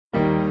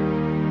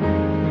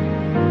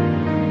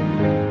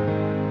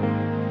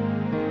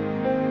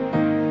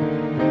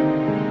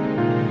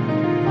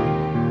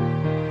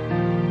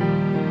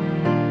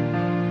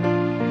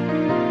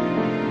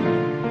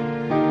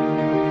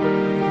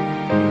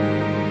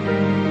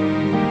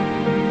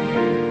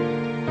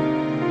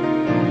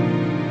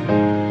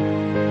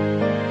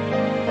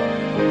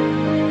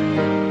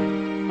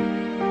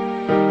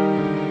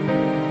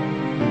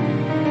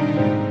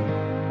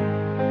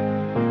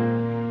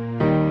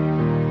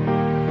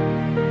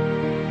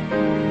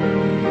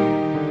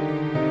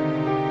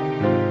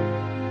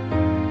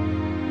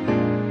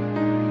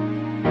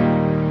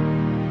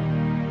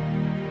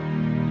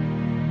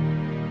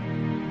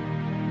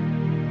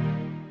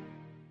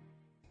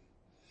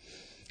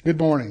Good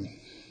morning.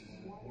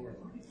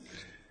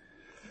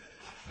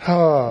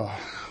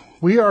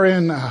 We are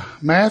in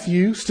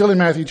Matthew, still in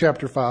Matthew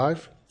chapter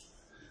 5.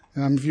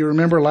 If you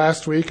remember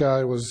last week,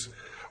 I was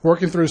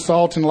working through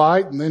salt and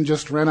light and then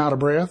just ran out of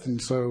breath.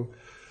 And so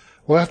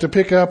we'll have to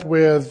pick up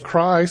with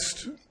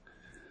Christ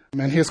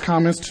and his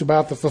comments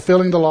about the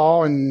fulfilling the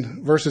law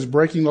and versus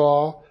breaking the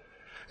law.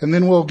 And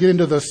then we'll get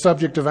into the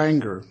subject of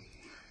anger.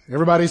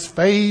 Everybody's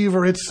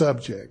favorite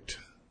subject.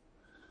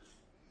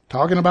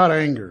 Talking about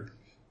anger.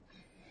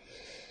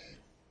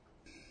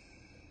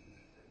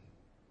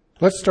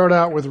 Let's start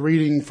out with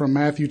reading from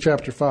Matthew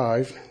chapter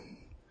 5,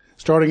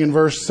 starting in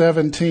verse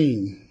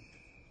 17.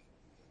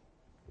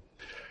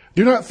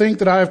 Do not think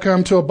that I have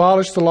come to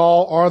abolish the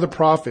law or the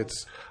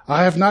prophets.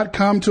 I have not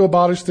come to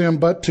abolish them,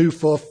 but to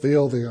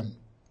fulfill them.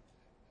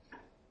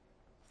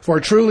 For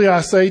truly I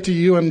say to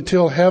you,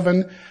 until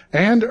heaven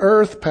and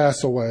earth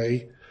pass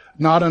away,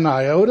 not an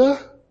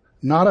iota,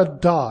 not a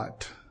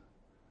dot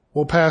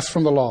will pass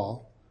from the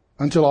law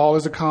until all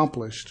is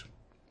accomplished.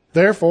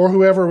 Therefore,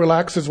 whoever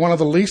relaxes one of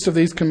the least of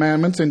these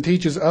commandments and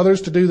teaches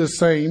others to do the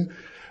same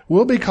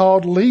will be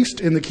called least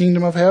in the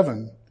kingdom of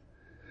heaven.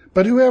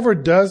 But whoever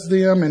does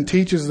them and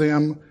teaches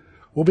them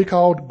will be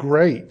called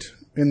great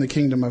in the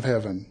kingdom of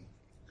heaven.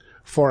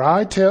 For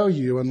I tell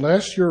you,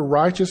 unless your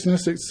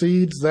righteousness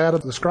exceeds that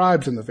of the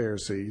scribes and the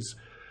Pharisees,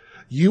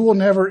 you will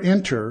never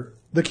enter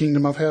the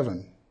kingdom of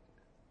heaven.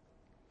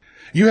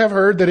 You have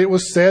heard that it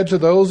was said to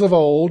those of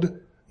old,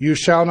 you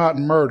shall not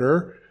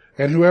murder,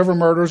 and whoever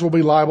murders will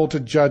be liable to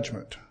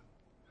judgment.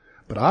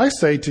 But I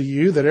say to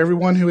you that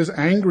everyone who is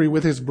angry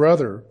with his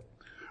brother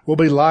will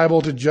be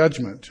liable to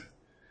judgment.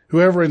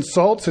 Whoever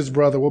insults his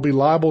brother will be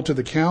liable to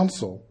the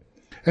council.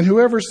 And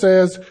whoever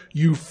says,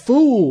 you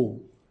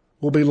fool,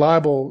 will be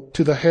liable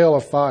to the hell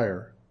of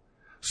fire.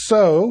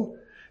 So,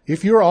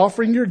 if you're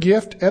offering your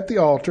gift at the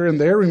altar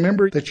and there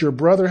remember that your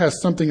brother has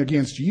something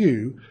against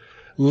you,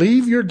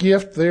 leave your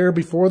gift there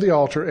before the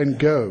altar and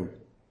go.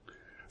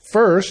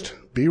 First,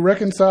 be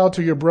reconciled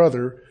to your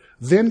brother,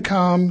 then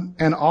come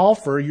and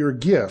offer your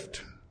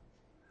gift.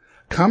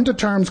 Come to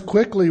terms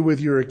quickly with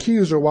your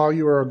accuser while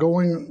you are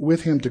going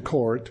with him to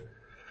court,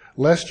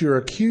 lest your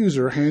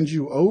accuser hand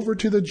you over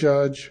to the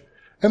judge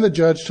and the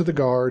judge to the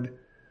guard,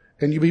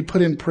 and you be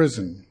put in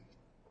prison.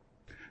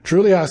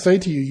 Truly I say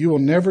to you, you will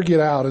never get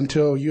out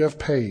until you have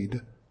paid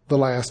the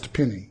last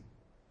penny.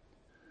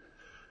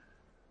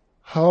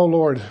 Oh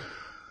Lord,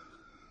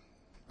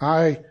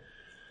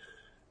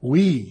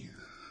 we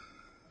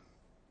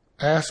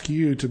ask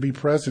you to be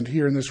present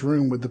here in this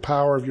room with the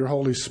power of your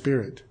Holy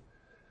Spirit.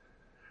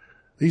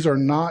 These are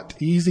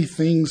not easy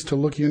things to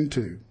look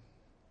into.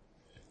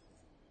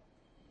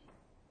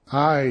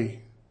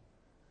 I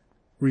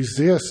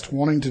resist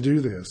wanting to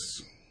do this.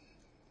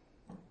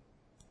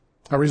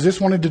 I resist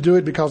wanting to do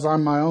it because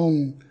I'm my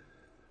own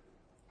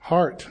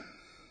heart.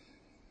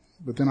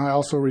 But then I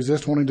also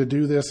resist wanting to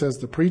do this as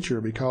the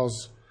preacher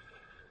because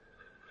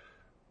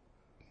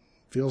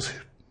it feels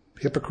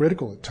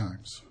hypocritical at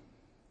times.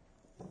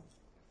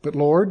 But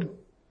Lord,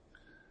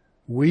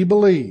 we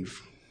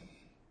believe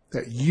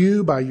that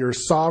you, by your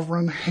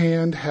sovereign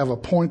hand, have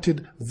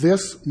appointed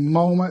this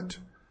moment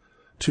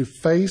to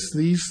face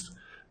these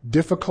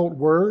difficult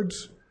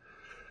words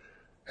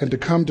and to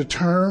come to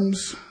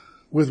terms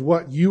with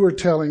what you are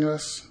telling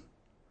us.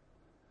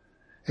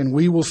 And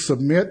we will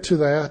submit to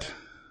that.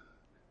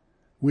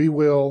 We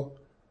will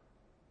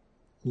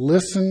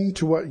listen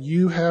to what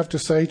you have to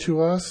say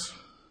to us.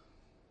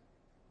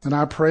 And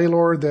I pray,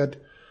 Lord, that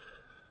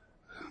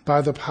by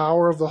the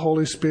power of the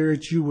Holy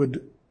Spirit, you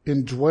would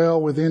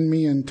indwell within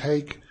me and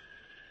take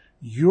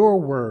your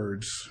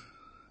words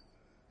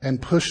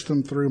and push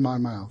them through my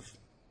mouth.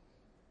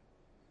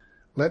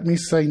 Let me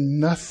say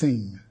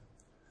nothing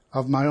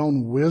of my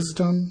own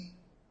wisdom,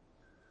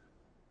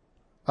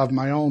 of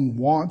my own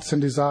wants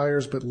and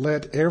desires, but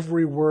let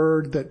every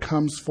word that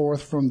comes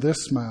forth from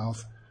this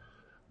mouth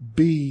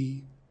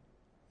be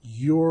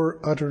your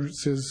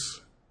utterances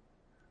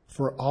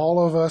for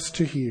all of us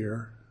to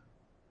hear,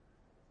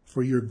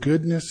 for your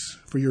goodness,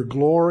 for your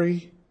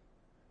glory,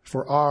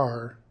 for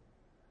our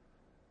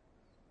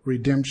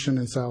redemption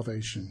and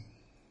salvation.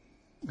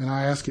 And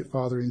I ask it,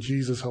 Father, in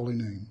Jesus' holy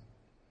name.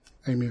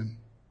 Amen.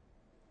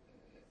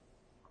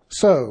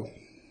 So,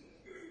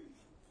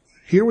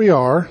 here we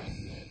are.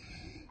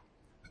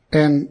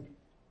 And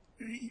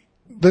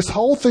this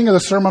whole thing of the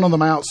Sermon on the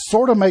Mount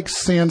sort of makes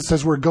sense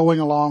as we're going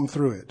along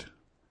through it.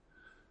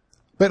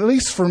 But at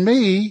least for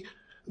me,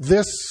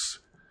 this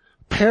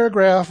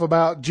paragraph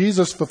about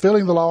Jesus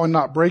fulfilling the law and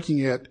not breaking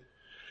it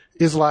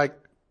is like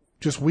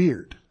just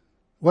weird.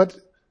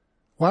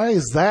 Why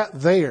is that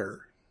there?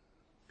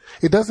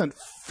 It doesn't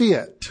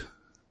fit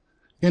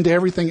into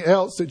everything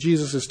else that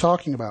Jesus is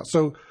talking about.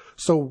 So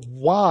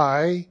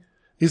why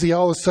is he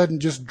all of a sudden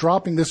just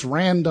dropping this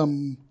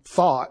random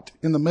thought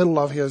in the middle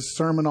of his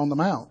Sermon on the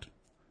Mount?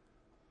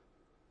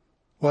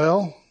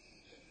 Well,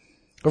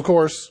 of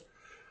course,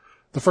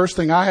 the first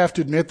thing I have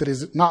to admit that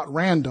is not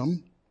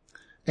random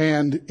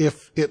And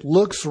if it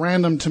looks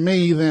random to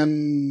me,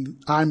 then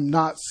I'm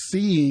not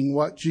seeing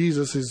what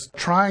Jesus is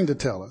trying to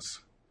tell us.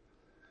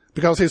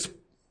 Because his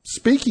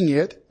speaking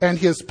it and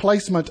his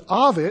placement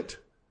of it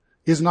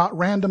is not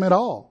random at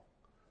all.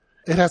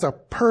 It has a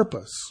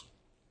purpose.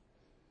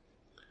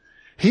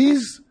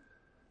 He's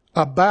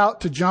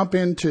about to jump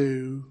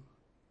into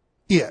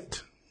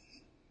it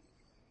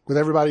with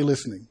everybody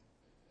listening.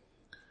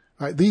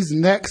 All right, these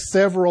next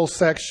several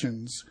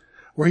sections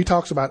where he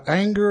talks about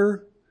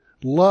anger,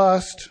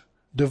 lust,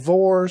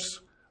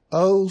 divorce,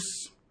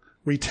 oaths,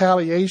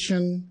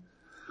 retaliation,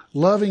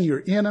 loving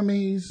your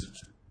enemies,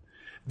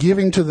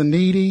 giving to the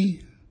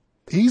needy.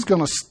 He's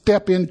going to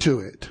step into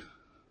it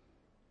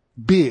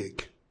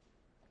big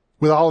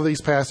with all of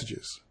these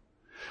passages.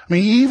 I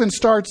mean, he even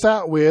starts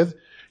out with,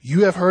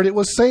 you have heard it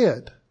was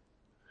said,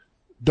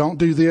 don't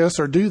do this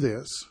or do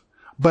this.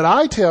 But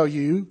I tell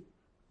you,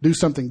 do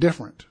something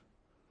different.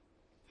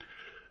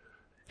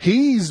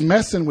 He's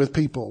messing with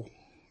people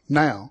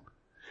now.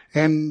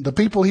 And the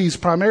people he's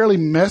primarily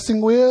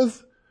messing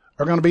with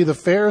are going to be the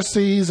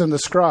Pharisees and the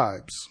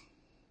scribes.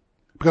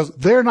 Because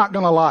they're not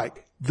going to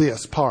like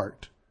this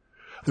part.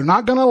 They're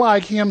not going to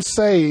like him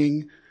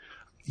saying,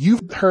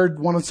 you've heard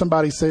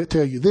somebody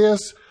tell you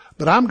this,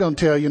 but I'm going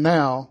to tell you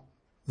now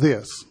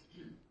this.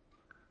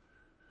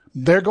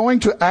 They're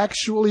going to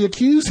actually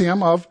accuse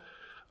him of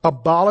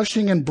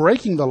abolishing and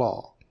breaking the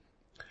law.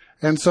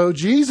 And so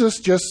Jesus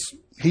just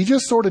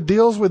sort of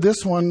deals with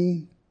this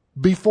one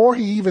before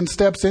he even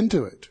steps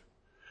into it.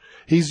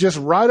 He's just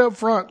right up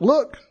front.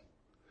 Look,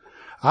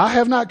 I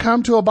have not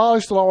come to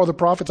abolish the law or the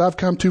prophets. I've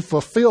come to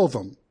fulfill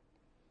them.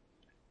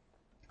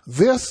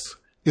 This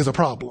is a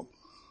problem.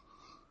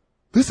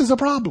 This is a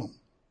problem.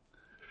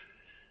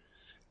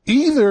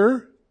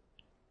 Either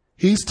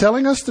he's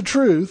telling us the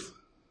truth,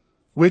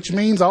 which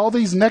means all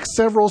these next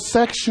several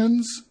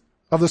sections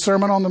of the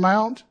Sermon on the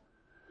Mount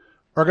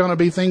are going to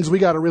be things we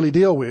got to really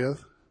deal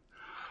with,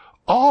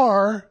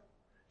 or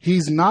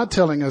he's not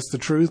telling us the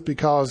truth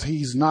because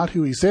he's not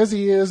who he says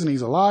he is and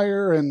he's a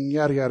liar and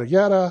yada, yada,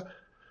 yada.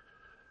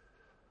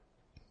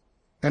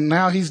 And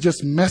now he's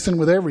just messing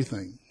with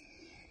everything.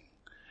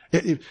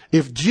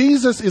 If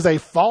Jesus is a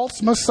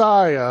false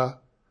Messiah,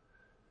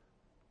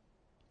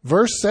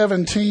 verse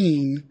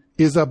 17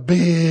 is a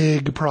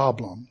big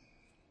problem.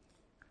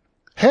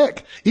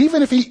 Heck,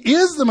 even if he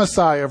is the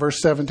Messiah,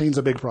 verse 17 is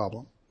a big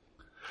problem.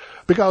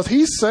 Because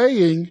he's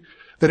saying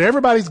that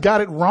everybody's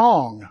got it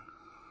wrong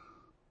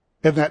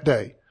in that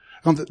day.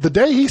 On the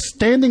day he's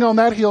standing on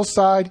that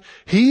hillside,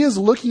 he is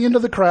looking into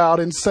the crowd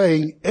and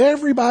saying,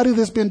 everybody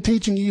that's been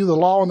teaching you the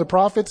law and the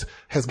prophets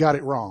has got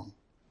it wrong.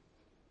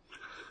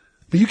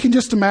 But you can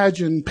just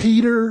imagine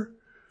Peter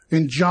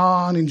and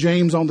John and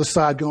James on the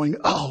side going,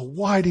 oh,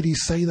 why did he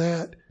say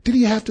that? Did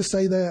he have to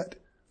say that?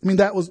 I mean,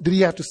 did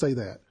he have to say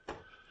that?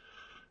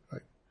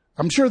 Right.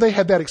 I'm sure they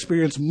had that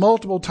experience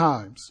multiple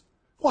times.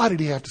 Why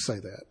did he have to say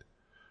that?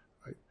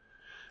 Right.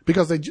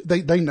 Because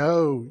they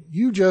know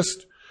you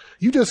just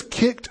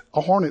kicked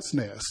a hornet's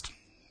nest.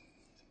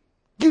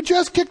 You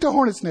just kicked a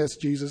hornet's nest,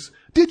 Jesus.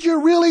 Did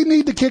you really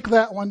need to kick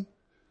that one?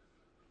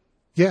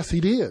 Yes, he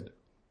did.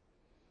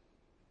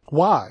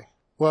 Why?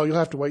 Well, you'll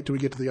have to wait till we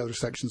get to the other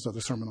sections of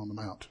the Sermon on the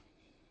Mount.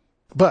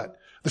 But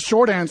the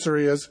short answer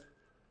is,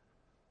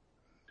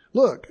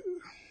 look,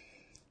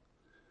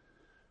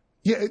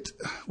 yeah,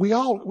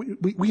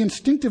 we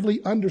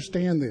instinctively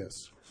understand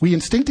this. We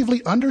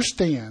instinctively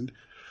understand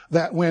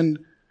that when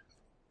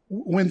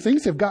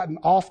things have gotten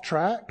off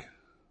track,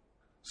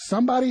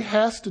 somebody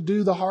has to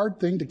do the hard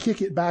thing to kick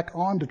it back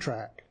onto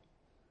track.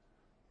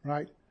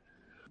 Right?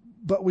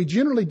 But we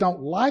generally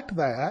don't like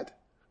that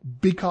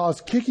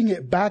because kicking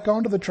it back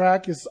onto the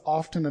track is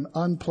often an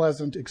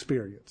unpleasant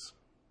experience.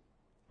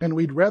 And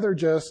we'd rather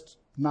just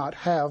not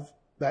have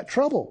that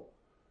trouble.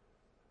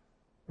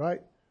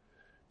 Right?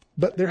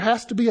 But there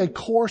has to be a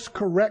course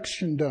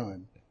correction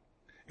done.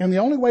 And the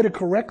only way to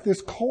correct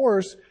this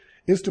course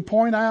is to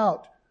point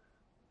out,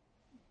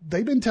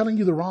 they've been telling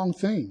you the wrong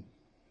thing.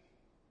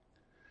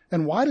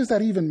 And why does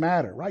that even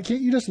matter, right?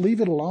 Can't you just leave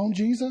it alone,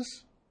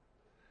 Jesus?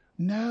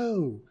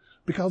 No,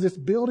 because it's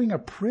building a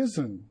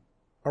prison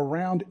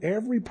around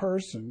every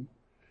person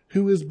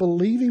who is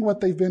believing what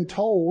they've been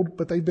told,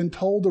 but they've been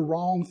told the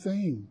wrong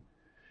thing.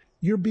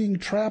 You're being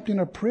trapped in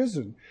a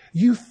prison.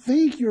 You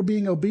think you're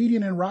being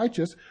obedient and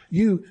righteous.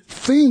 You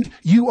think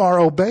you are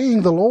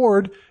obeying the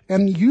Lord,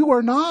 and you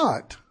are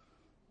not.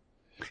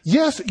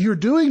 Yes, you're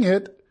doing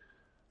it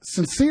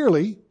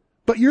sincerely,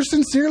 but you're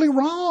sincerely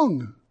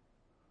wrong.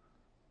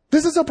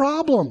 This is a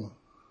problem.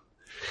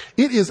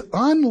 It is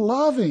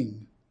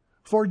unloving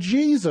for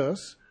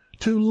Jesus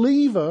to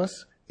leave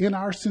us in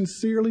our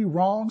sincerely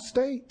wrong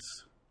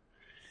states.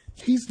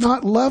 He's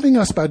not loving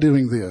us by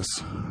doing this.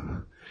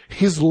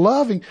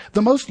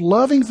 The most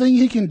loving thing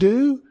he can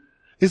do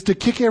is to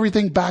kick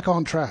everything back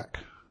on track.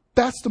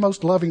 That's the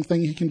most loving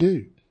thing he can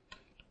do.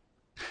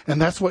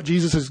 And that's what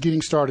Jesus is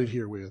getting started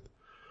here with.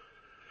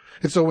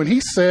 And so when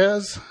he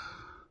says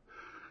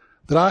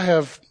that I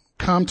have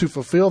come to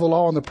fulfill the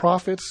law and the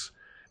prophets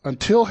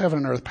until heaven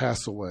and earth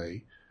pass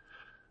away,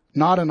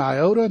 not an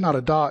iota, not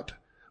a dot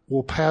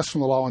will pass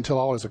from the law until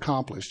all is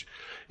accomplished.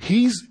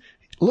 He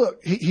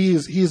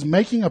is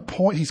making a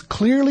point. He's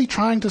clearly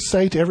trying to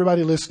say to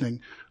everybody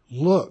listening,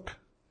 look,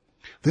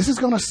 this is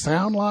going to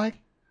sound like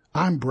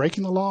I'm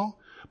breaking the law,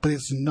 but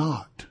it's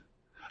not.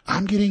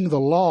 I'm getting the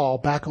law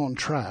back on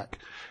track,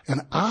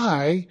 and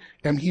I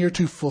am here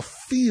to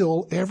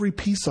fulfill every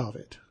piece of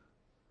it.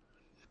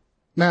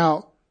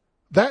 Now,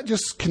 that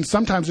just can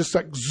sometimes just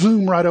like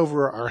zoom right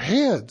over our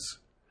heads.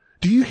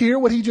 Do you hear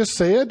what he just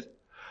said?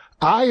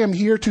 I am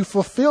here to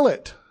fulfill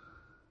it.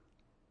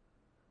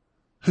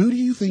 Who do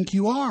you think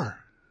you are?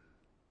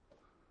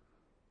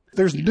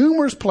 There's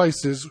numerous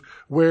places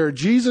where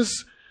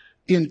Jesus'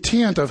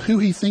 intent of who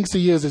he thinks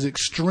he is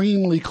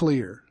extremely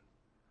clear.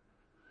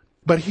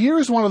 But here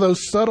is one of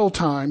those subtle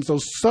times,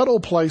 those subtle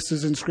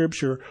places in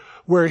Scripture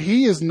where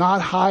he is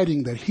not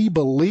hiding that he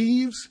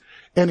believes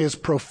and is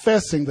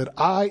professing that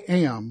I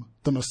am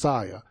the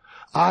Messiah.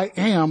 I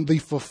am the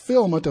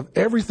fulfillment of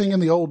everything in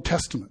the Old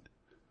Testament.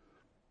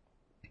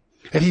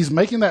 And he's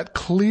making that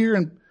clear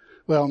and,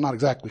 well, not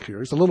exactly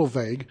clear. It's a little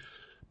vague,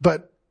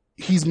 but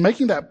he's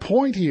making that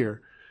point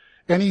here.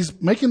 And he's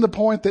making the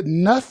point that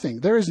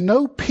there is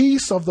no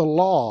piece of the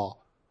law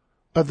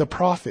of the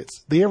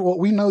prophets, what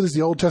we know is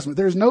the Old Testament.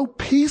 There's no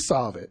piece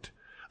of it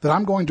that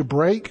I'm going to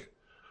break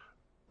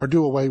or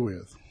do away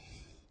with.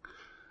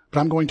 But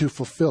I'm going to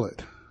fulfill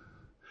it.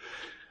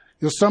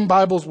 Some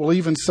Bibles will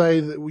even say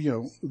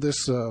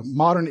that,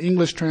 modern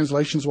English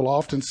translations will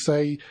often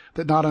say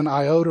that not an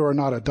iota or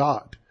not a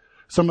dot.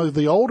 Some of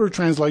the older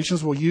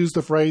translations will use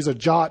the phrase a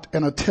jot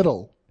and a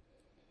tittle.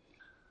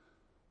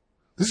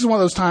 This is one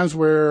of those times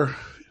where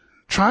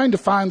trying to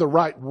find the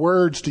right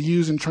words to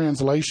use in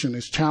translation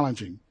is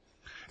challenging.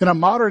 In a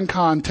modern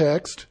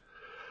context,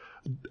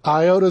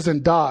 iotas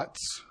and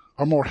dots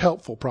are more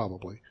helpful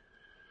probably.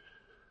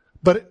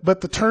 But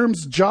the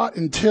terms jot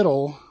and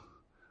tittle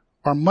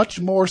are much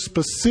more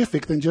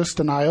specific than just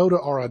an iota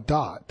or a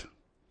dot.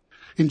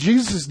 In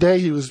Jesus' day,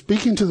 he was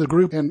speaking to the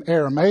group in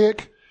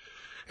Aramaic.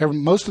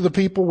 Most of the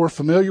people were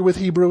familiar with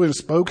Hebrew and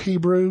spoke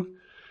Hebrew.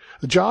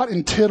 The jot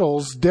and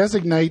tittles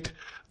designate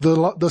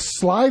the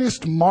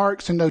slightest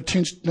marks and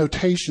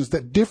notations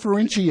that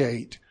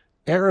differentiate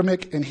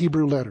Aramaic and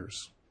Hebrew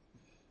letters.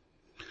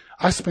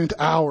 I spent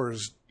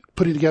hours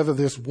putting together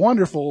this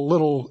wonderful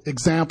little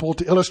example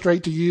to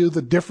illustrate to you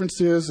the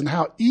differences and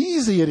how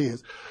easy it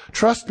is.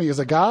 Trust me, as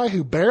a guy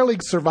who barely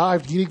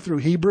survived getting through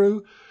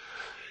Hebrew,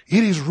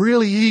 it is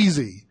really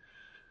easy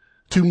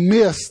to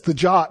miss the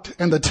jot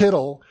and the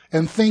tittle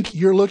and think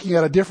you're looking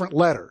at a different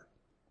letter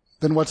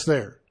than what's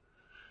there.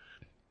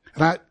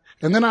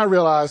 And then I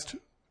realized,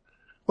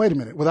 wait a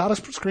minute, without a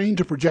screen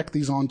to project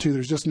these onto,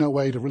 there's just no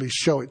way to really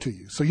show it to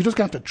you. So you just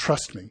have to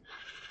trust me.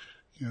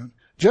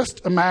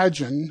 Just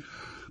imagine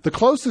the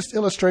closest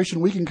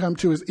illustration we can come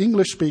to as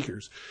English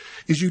speakers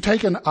is you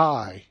take an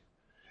I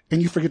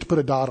and you forget to put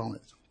a dot on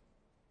it.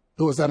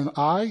 Oh, is that an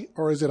I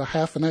or is it a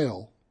half an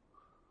L?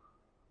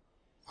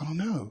 I don't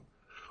know.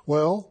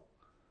 Well,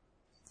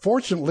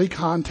 fortunately,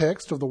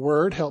 context of the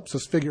word helps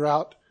us figure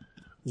out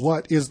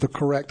what is the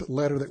correct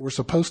letter that we're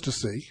supposed to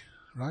see,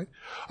 right?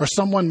 Or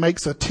someone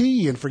makes a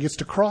T and forgets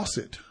to cross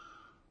it.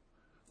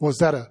 Well, is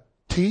that a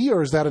T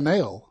or is that an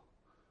L?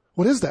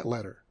 What is that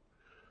letter?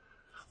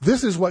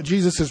 This is what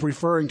Jesus is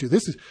referring to.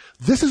 This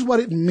is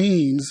what it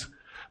means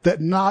that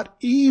not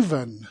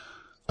even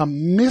a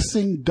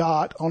missing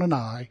dot on an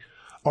I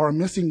or a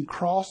missing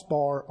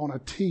crossbar on a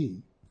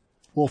T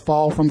will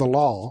fall from the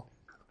law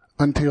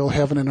until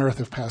heaven and earth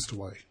have passed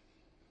away.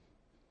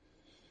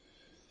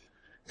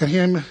 And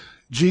him,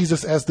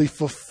 Jesus, as the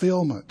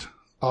fulfillment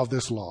of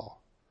this law,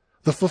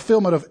 the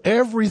fulfillment of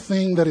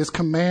everything that is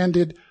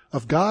commanded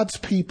of God's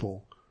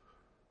people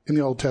in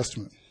the Old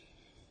Testament.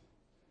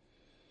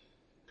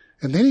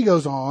 And then he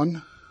goes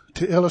on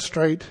to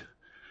illustrate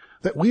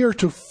that we are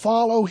to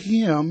follow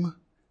him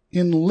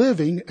in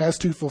living as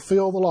to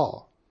fulfill the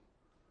law.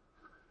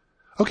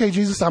 Okay,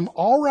 Jesus, I'm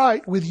all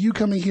right with you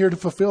coming here to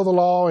fulfill the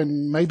law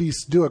and maybe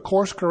do a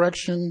course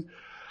correction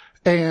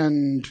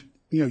and,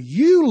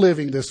 you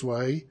living this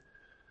way,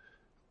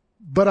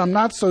 but I'm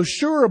not so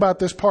sure about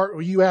this part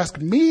where you ask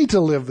me to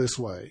live this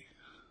way.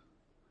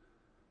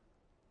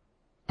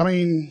 I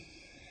mean,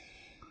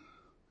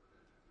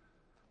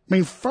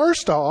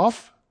 first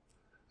off,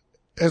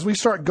 as we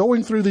start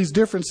going through these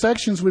different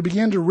sections, we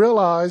begin to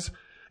realize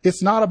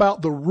it's not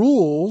about the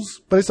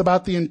rules, but it's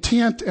about the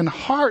intent and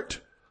heart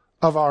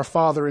of our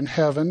Father in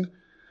heaven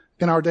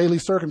in our daily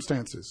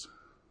circumstances.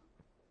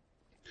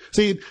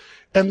 See,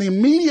 and the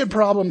immediate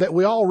problem that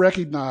we all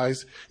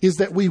recognize is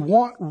that we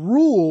want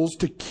rules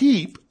to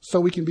keep so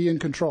we can be in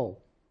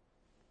control.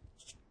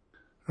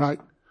 Right?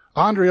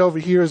 Andre over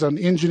here is an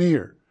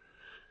engineer.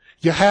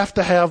 You have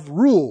to have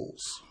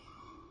rules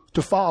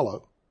to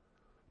follow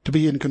to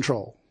be in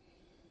control.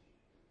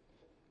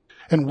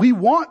 And we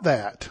want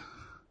that.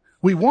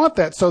 We want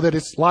that so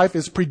that life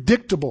is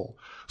predictable,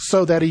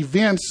 so that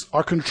events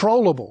are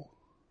controllable.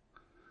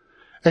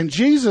 And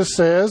Jesus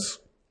says,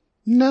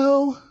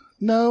 no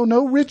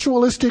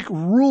ritualistic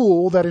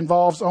rule that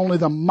involves only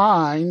the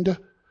mind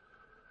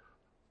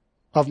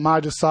of my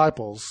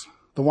disciples,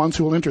 the ones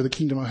who will enter the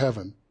kingdom of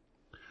heaven,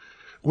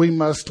 we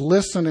must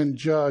listen and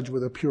judge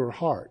with a pure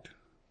heart.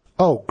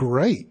 Oh,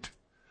 great.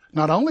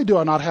 Not only do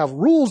I not have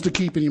rules to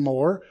keep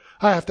anymore,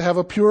 I have to have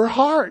a pure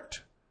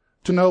heart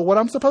to know what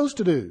I'm supposed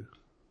to do.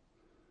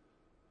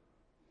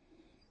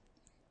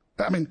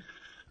 I mean,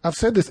 I've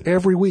said this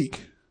every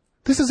week.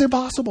 This is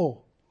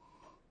impossible.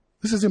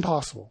 This is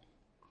impossible.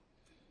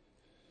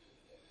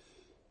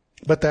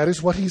 But that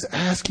is what he's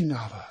asking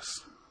of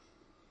us.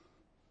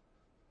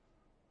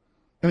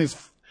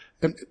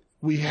 And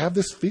we have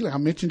this feeling. I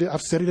mentioned it.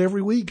 I've said it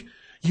every week.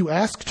 You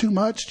ask too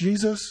much,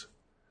 Jesus.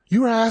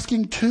 You are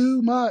asking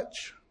too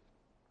much.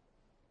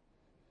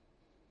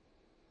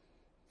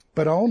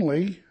 But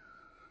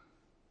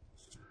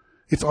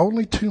it's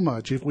only too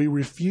much if we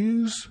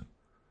refuse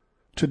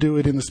to do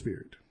it in the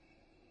Spirit.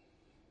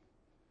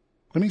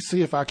 Let me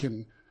see if I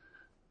can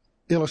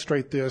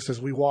illustrate this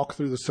as we walk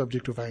through the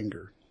subject of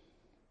anger.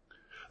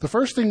 The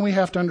first thing we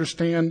have to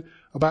understand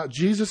about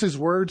Jesus'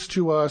 words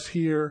to us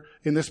here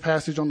in this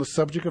passage on the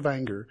subject of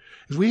anger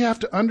is we have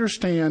to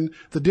understand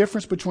the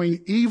difference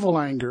between evil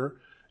anger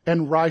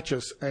and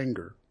righteous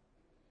anger.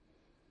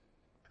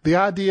 The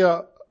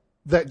idea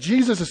that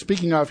Jesus is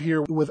speaking of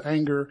here with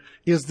anger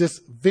is this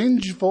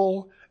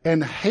vengeful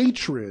and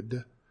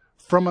hatred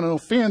from an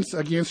offense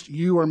against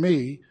you or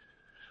me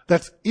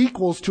that's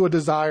equals to a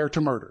desire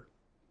to murder.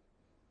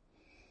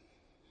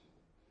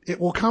 It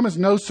will come as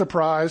no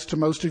surprise to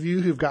most of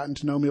you who've gotten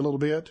to know me a little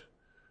bit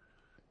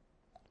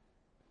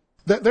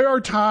that there are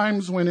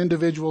times when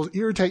individuals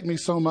irritate me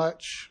so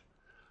much,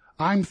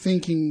 I'm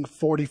thinking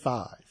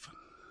 45.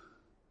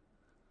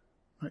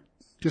 Right?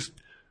 Just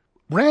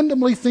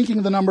randomly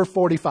thinking the number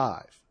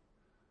 45.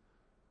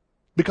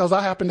 Because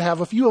I happen to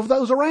have a few of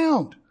those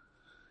around.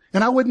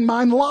 And I wouldn't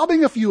mind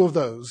lobbing a few of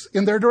those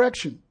in their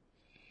direction.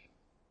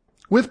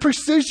 With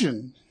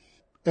precision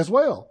as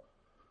well.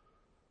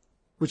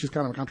 Which is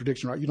kind of a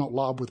contradiction, right? You don't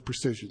lob with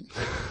precision.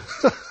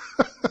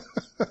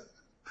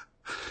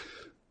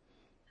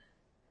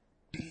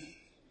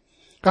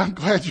 I'm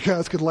glad you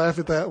guys could laugh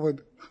at that one.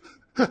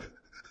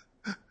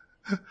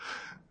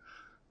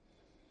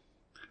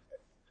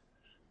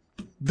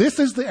 This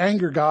is the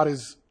anger God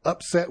is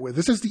upset with.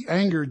 This is the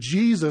anger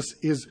Jesus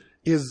is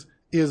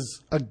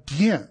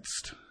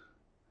against.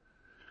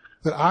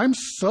 That I'm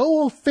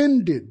so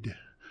offended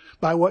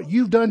by what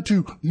you've done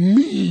to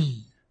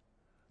me,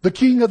 the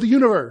King of the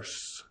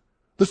universe,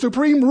 the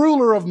supreme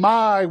ruler of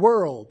my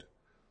world,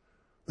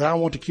 that I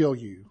want to kill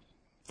you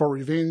for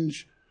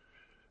revenge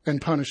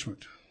and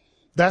punishment.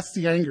 That's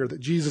the anger that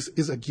Jesus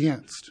is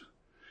against.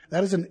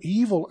 That is an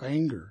evil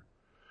anger.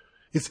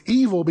 It's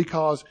evil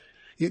because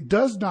it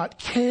does not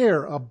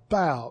care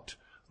about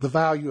the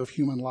value of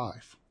human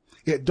life.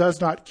 It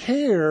does not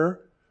care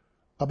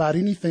about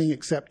anything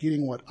except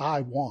getting what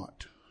I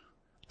want.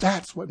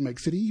 That's what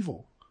makes it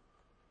evil.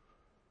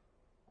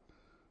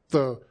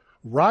 The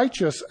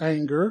righteous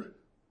anger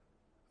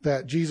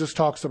that Jesus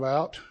talks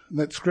about,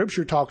 that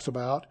Scripture talks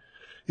about,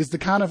 is the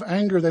kind of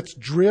anger that's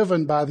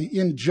driven by the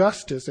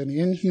injustice and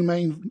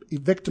inhumane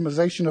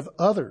victimization of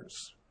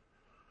others.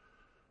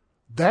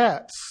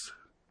 That's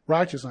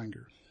righteous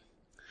anger.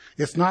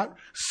 It's not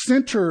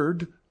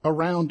centered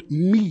around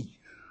me,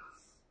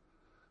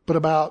 but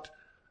about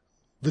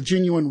the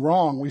genuine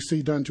wrong we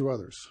see done to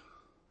others.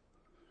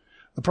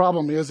 The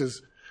problem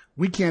is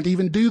we can't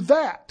even do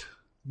that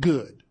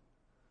good.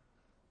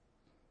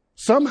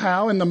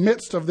 Somehow, in the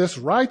midst of this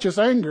righteous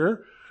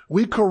anger,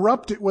 we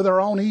corrupt it with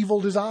our own evil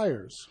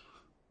desires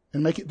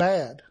and make it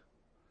bad.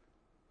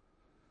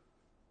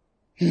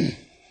 This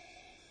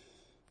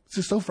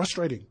is so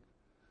frustrating.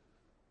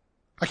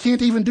 I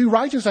can't even do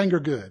righteous anger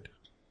good.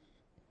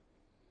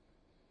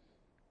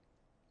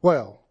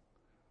 Well,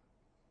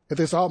 at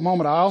this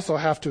moment, I also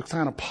have to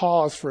kind of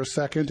pause for a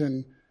second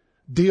and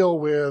deal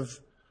with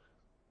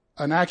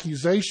an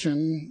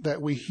accusation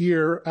that we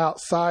hear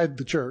outside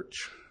the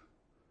church,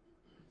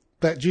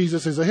 that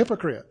Jesus is a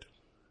hypocrite.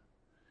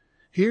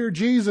 Here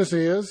Jesus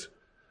is,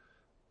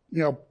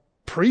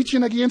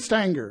 preaching against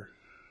anger.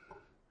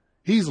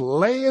 He's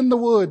laying the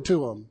wood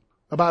to them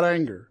about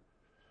anger.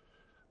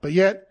 But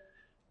yet,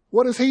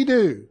 what does he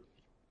do?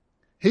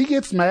 He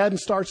gets mad and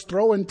starts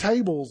throwing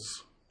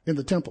tables in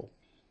the temple.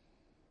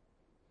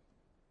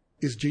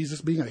 Is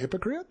Jesus being a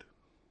hypocrite?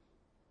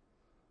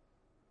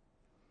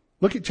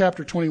 Look at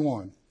chapter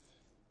 21.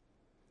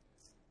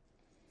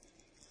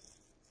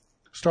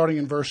 Starting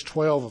in verse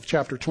 12 of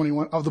chapter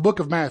 21 of the book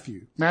of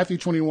Matthew. Matthew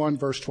 21,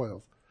 verse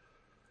 12.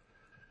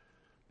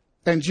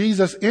 And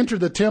Jesus entered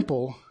the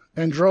temple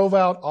and drove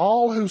out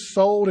all who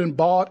sold and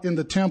bought in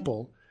the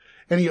temple.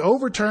 And he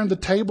overturned the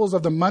tables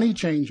of the money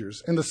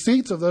changers and the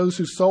seats of those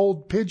who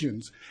sold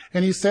pigeons.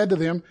 And he said to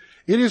them,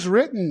 "It is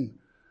written,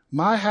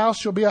 my house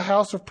shall be a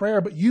house of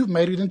prayer, but you've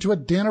made it into a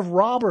den of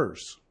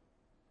robbers."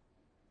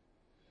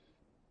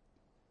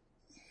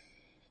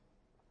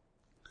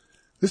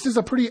 This is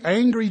a pretty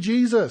angry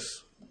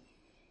Jesus.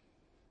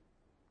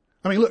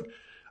 I mean, look,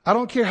 I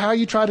don't care how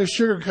you try to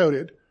sugarcoat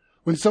it.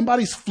 When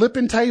somebody's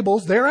flipping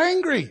tables, they're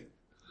angry.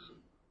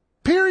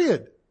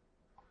 Period.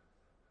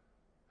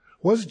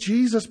 Was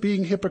Jesus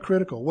being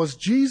hypocritical? Was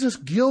Jesus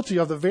guilty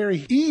of the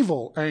very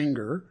evil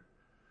anger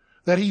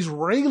that he's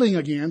railing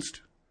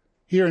against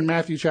here in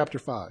Matthew chapter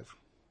 5?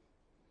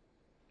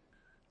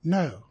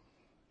 No,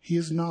 he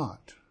is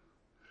not.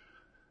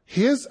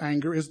 His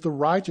anger is the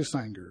righteous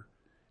anger.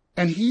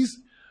 And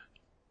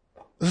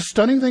the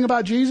stunning thing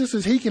about Jesus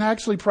is he can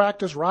actually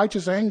practice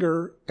righteous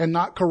anger and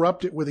not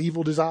corrupt it with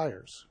evil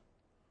desires.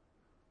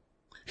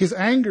 His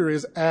anger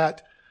is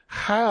at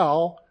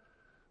how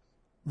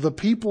the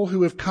people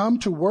who have come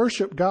to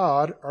worship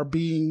God are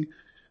being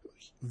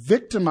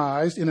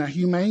victimized in a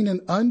humane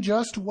and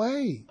unjust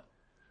way.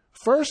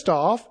 First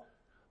off,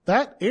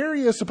 that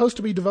area is supposed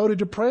to be devoted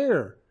to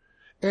prayer.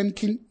 And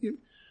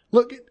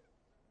look,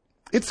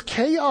 it's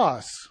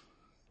chaos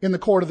in the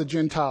court of the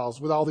Gentiles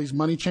with all these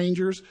money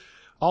changers,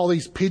 all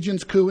these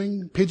pigeons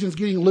cooing, pigeons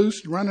getting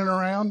loose, running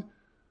around,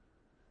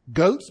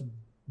 goats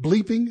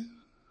bleeping,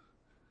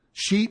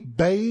 sheep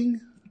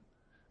baying.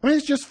 I mean,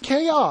 it's just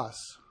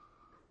chaos.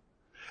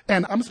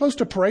 And I'm supposed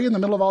to pray in the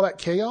middle of all that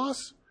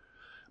chaos?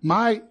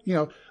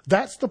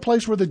 That's the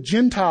place where the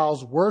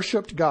Gentiles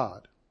worshiped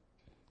God.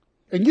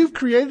 And you've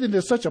created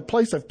into such a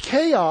place of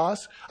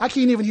chaos, I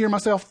can't even hear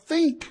myself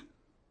think.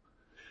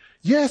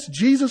 Yes,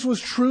 Jesus was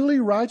truly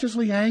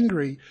righteously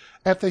angry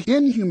at the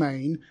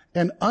inhumane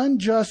and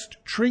unjust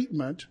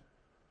treatment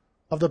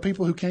of the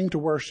people who came to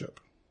worship.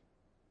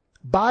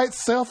 By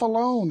itself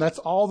alone, that's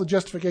all the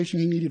justification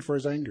he needed for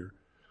his anger.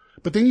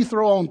 But then you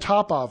throw on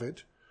top of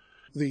it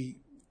the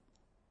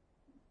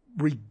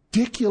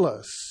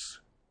ridiculous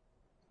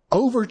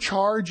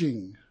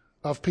overcharging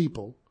of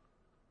people.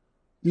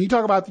 You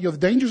talk about the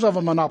dangers of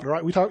a monopoly,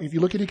 right? If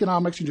you look at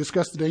economics, you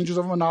discuss the dangers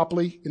of a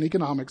monopoly in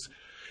economics.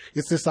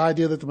 It's this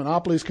idea that the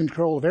monopoly is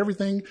control of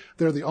everything.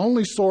 They're the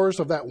only source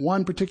of that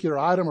one particular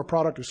item or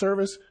product or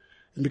service.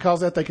 And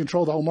because of that, they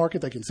control the whole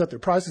market. They can set their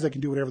prices. They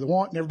can do whatever they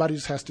want, and everybody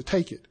just has to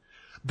take it.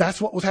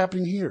 That's what was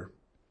happening here.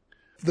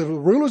 The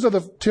rulers of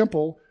the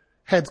temple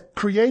had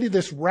created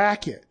this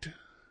racket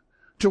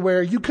to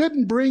where you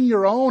couldn't bring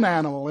your own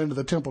animal into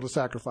the temple to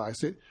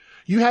sacrifice it.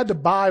 You had to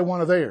buy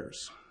one of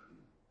theirs.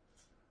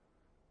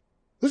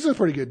 This is a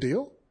pretty good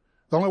deal.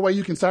 The only way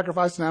you can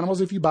sacrifice an animal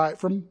is if you buy it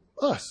from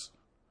us.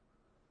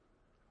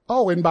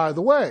 Oh, and by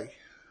the way,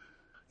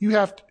 you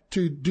have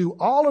to do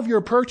all of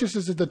your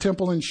purchases at the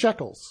temple in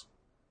shekels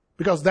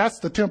because that's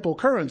the temple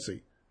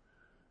currency.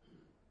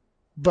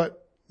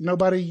 But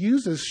nobody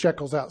uses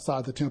shekels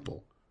outside the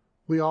temple.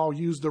 We all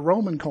use the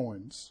Roman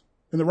coins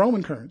and the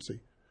Roman currency.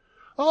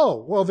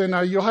 Oh, well then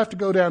you'll have to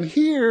go down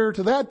here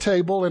to that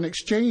table and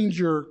exchange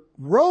your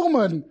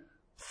Roman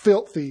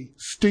filthy,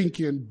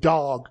 stinking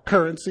dog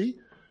currency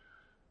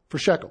for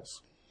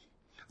shekels.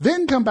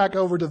 Then come back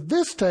over to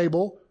this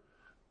table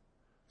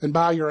and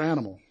buy your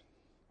animal.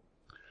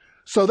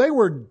 So they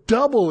were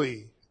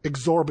doubly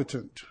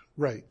exorbitant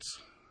rates.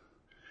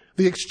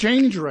 The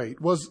exchange rate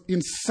was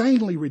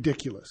insanely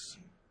ridiculous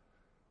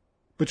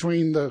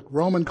between the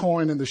Roman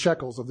coin and the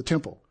shekels of the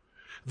temple.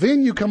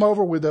 Then you come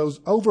over with those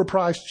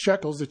overpriced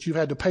shekels that you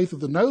had to pay through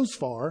the nose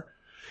for,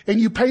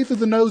 and you pay through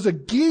the nose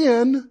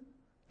again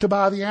to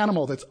buy the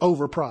animal that's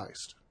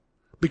overpriced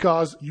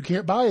because you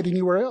can't buy it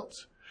anywhere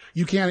else.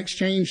 You can't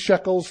exchange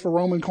shekels for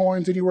Roman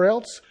coins anywhere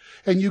else,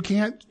 and you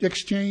can't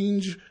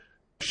exchange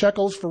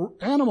shekels for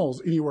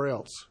animals anywhere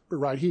else but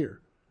right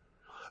here.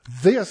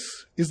 This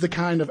is the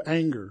kind of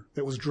anger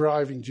that was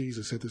driving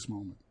Jesus at this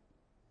moment.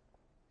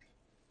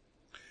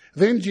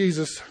 Then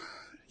Jesus,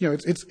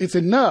 it's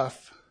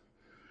enough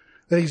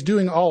that he's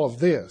doing all of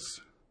this.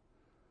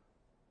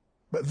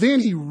 But then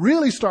he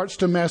really starts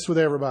to mess with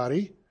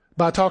everybody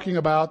by talking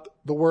about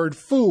the word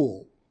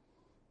fool.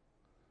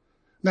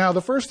 Now,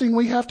 the first thing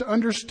we have to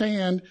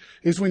understand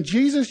is when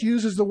Jesus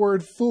uses the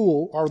word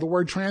fool, or the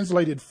word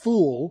translated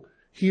fool,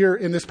 here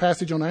in this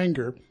passage on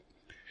anger,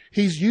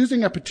 he's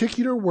using a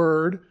particular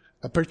word,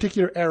 a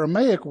particular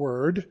Aramaic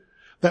word,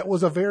 that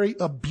was a very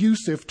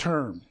abusive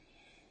term.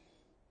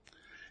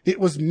 It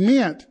was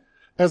meant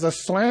as a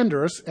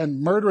slanderous and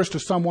murderous to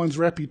someone's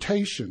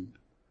reputation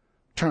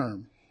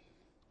term.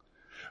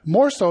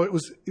 More so, it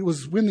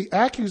was when the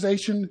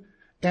accusation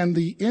and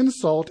the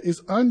insult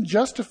is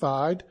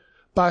unjustified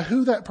by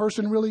who that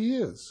person really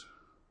is.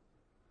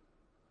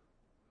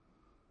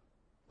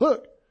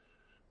 Look,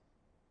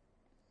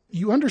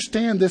 you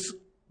understand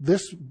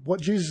this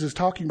what Jesus is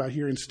talking about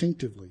here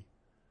instinctively.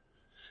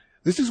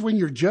 This is when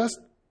you're just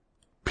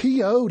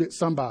PO'd at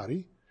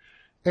somebody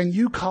and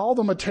you call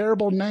them a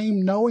terrible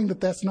name knowing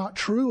that that's not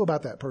true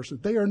about that person.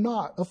 They are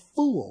not a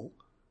fool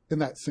in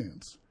that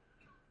sense.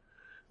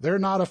 They're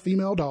not a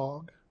female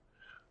dog.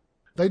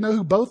 They know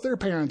who both their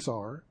parents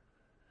are.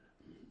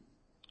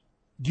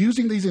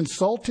 Using these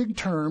insulting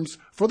terms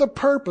for the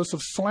purpose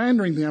of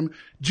slandering them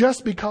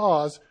just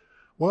because,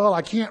 well,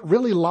 I can't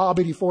really lob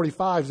any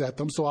 45s at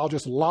them, so I'll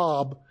just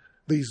lob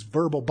these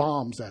verbal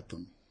bombs at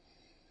them.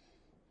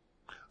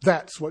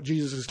 That's what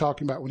Jesus is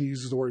talking about when he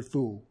uses the word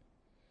fool.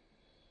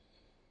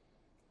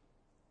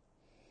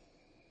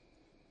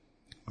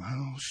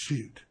 Oh,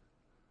 shoot.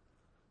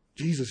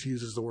 Jesus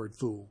uses the word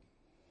fool.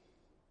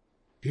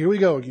 Here we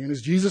go again.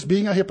 Is Jesus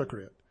being a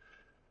hypocrite?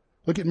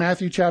 Look at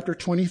Matthew chapter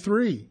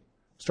 23,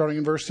 starting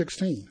in verse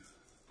 16.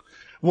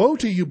 Woe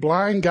to you,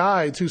 blind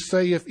guides, who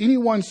say, if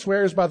anyone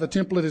swears by the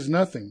temple, it is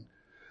nothing.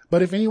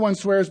 But if anyone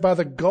swears by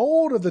the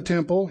gold of the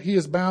temple, he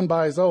is bound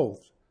by his oath.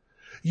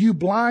 You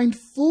blind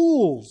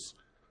fools,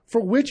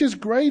 for which is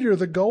greater,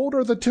 the gold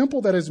or the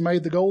temple that has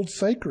made the gold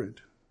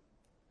sacred?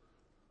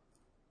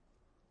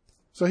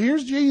 So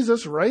here's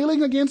Jesus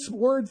railing against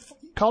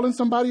calling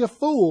somebody a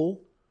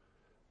fool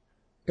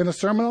in the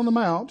Sermon on the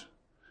Mount.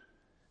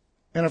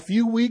 And a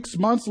few weeks,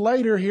 months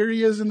later, here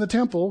he is in the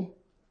temple,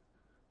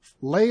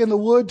 laying the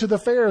wood to the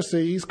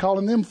Pharisees,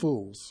 calling them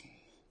fools.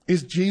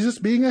 Is Jesus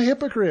being a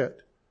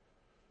hypocrite?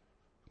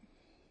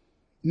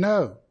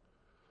 No,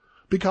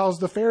 because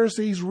the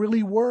Pharisees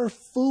really were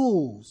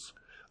fools.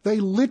 They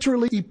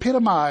literally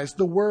epitomized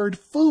the word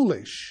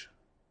foolish.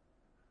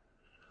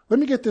 Let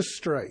me get this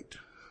straight.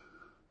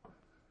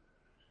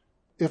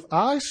 If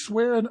I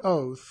swear an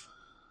oath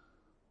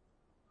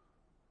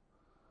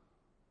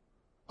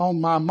on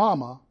my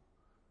mama,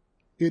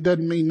 it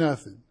doesn't mean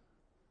nothing.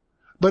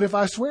 But if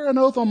I swear an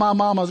oath on my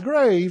mama's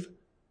grave,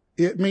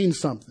 it means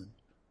something.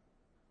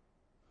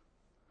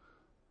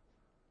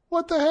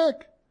 What the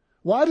heck?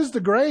 Why does the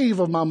grave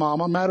of my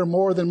mama matter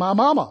more than my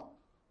mama?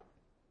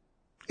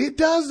 It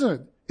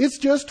doesn't. It's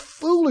just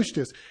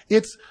foolishness.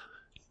 It's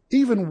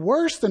even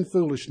worse than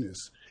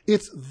foolishness.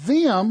 It's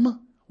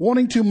them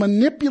wanting to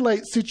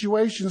manipulate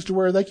situations to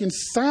where they can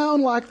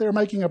sound like they're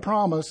making a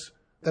promise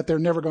that they're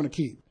never going to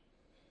keep.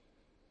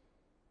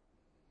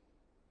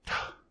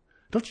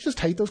 Don't you just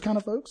hate those kind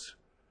of folks?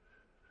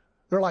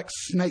 They're like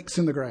snakes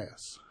in the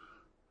grass.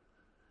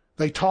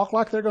 They talk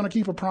like they're going to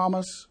keep a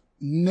promise,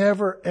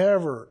 never,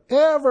 ever,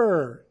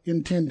 ever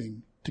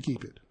intending to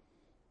keep it.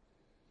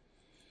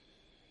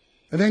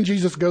 And then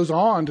Jesus goes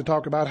on to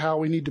talk about how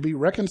we need to be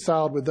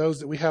reconciled with those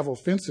that we have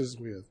offenses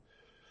with.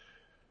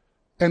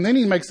 And then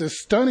he makes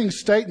this stunning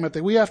statement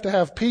that we have to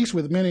have peace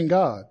with men and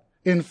God.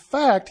 In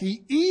fact,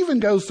 he even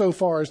goes so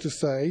far as to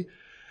say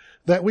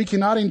that we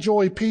cannot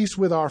enjoy peace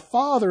with our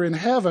Father in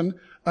heaven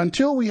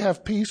until we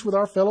have peace with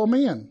our fellow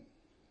men.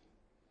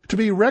 To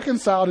be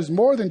reconciled is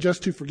more than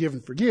just to forgive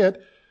and forget,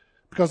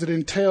 because it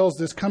entails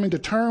this coming to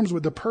terms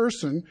with the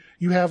person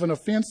you have an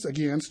offense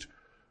against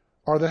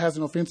or that has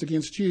an offense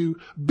against you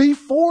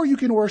before you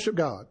can worship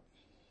God.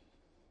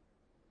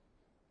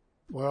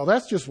 Well,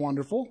 that's just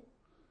wonderful.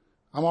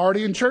 I'm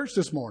already in church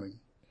this morning.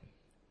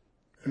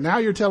 And now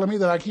you're telling me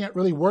that I can't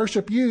really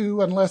worship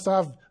you unless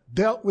I've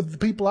dealt with the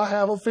people I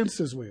have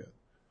offenses with.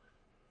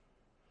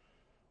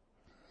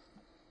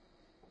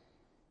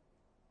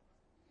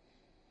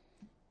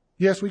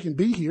 Yes, we can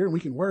be here and we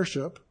can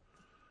worship.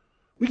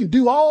 We can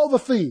do all the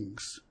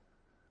things.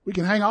 We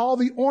can hang all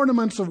the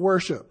ornaments of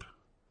worship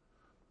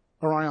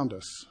around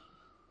us.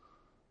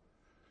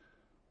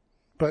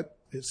 But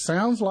it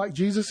sounds like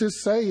Jesus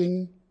is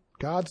saying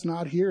God's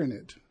not hearing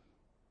it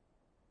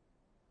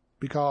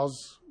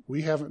because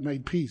we haven't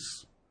made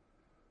peace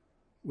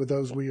with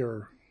those we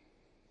are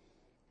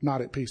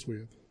not at peace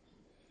with.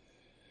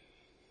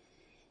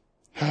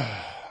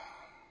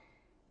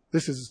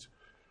 This is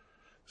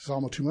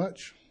almost too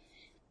much.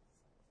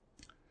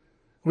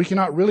 We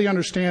cannot really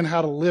understand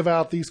how to live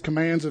out these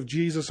commands of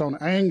Jesus on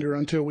anger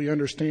until we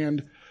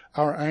understand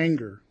our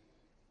anger.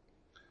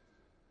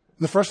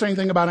 The frustrating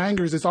thing about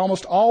anger is it's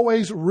almost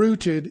always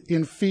rooted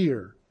in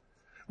fear.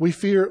 We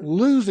fear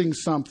losing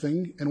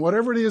something, and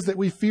whatever it is that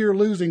we fear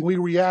losing, we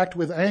react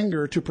with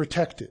anger to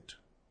protect it.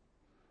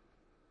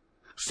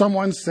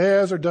 Someone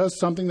says or does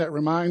something that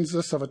reminds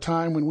us of a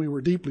time when we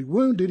were deeply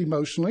wounded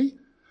emotionally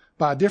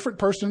by a different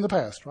person in the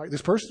past, right?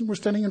 This person we're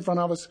standing in front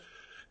of us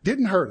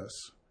didn't hurt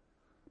us,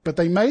 but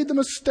they made the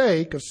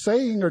mistake of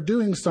saying or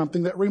doing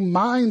something that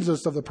reminds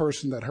us of the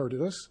person that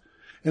hurted us.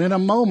 And in a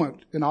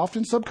moment, and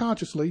often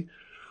subconsciously,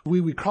 we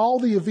recall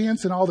the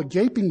events and all the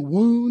gaping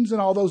wounds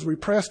and all those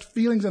repressed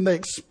feelings, and they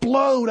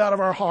explode out of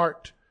our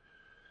heart.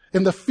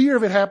 And the fear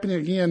of it happening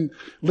again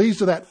leads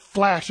to that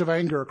flash of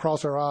anger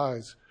across our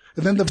eyes.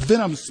 And then the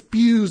venom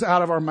spews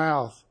out of our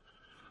mouth.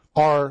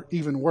 Or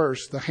even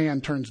worse, the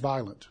hand turns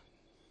violent.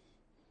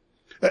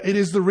 It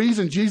is the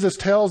reason Jesus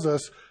tells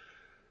us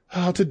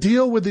to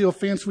deal with the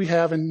offense we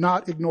have and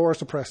not ignore or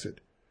suppress it.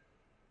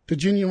 To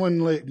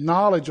genuinely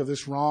acknowledge of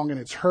this wrong and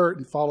its hurt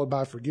and followed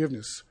by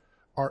forgiveness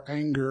are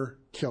anger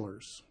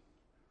killers.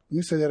 Let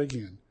me say that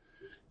again.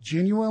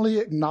 Genuinely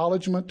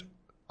acknowledgement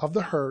of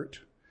the hurt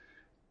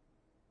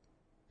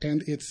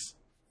and it's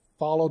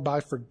followed by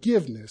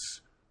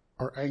forgiveness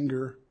are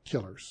anger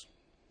killers.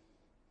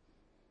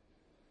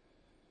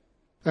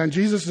 And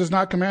Jesus does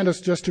not command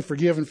us just to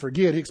forgive and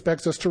forget. He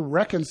expects us to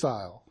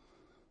reconcile.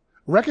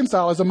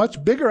 Reconcile is a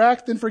much bigger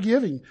act than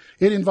forgiving.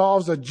 It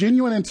involves a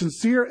genuine and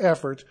sincere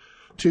effort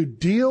to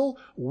deal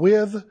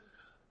with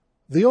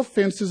the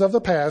offenses of the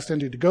past and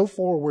to go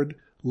forward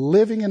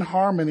living in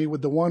harmony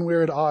with the one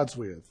we're at odds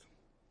with.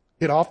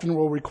 It often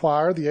will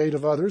require the aid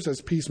of others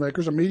as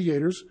peacemakers or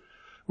mediators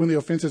when the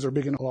offenses are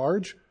big and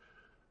large.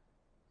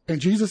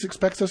 And Jesus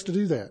expects us to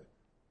do that.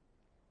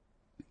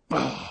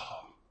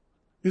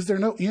 Is there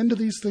no end to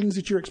these things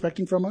that you're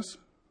expecting from us?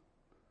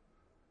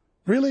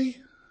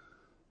 Really?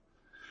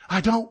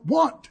 I don't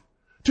want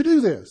to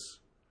do this.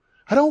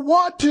 I don't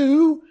want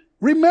to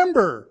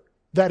remember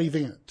that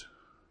event.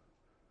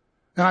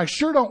 And I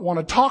sure don't want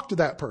to talk to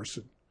that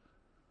person.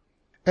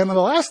 And the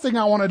last thing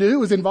I want to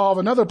do is involve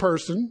another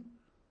person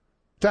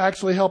to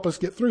actually help us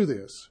get through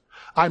this.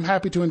 I'm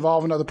happy to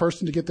involve another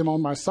person to get them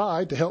on my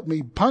side to help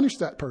me punish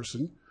that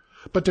person.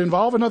 But to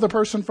involve another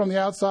person from the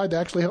outside to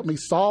actually help me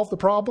solve the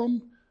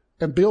problem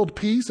and build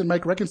peace and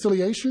make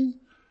reconciliation,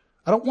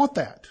 I don't want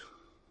that.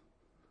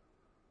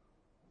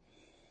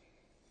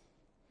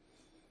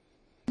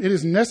 It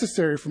is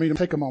necessary for me to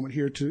take a moment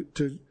here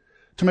to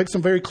make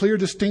some very clear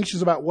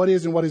distinctions about what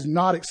is and what is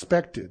not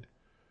expected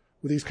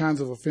with these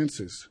kinds of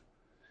offenses.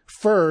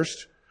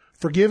 First,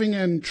 forgiving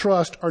and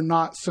trust are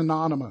not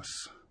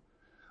synonymous.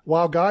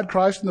 While God,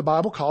 Christ, in the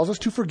Bible calls us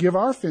to forgive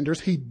our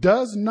offenders, he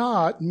does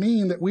not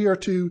mean that we are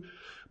to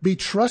be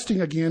trusting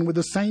again with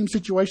the same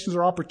situations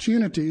or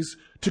opportunities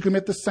to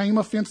commit the same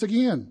offense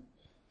again.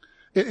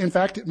 In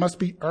fact, it must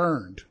be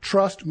earned.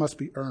 Trust must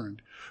be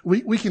earned.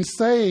 We can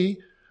say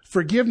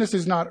forgiveness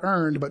is not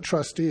earned, but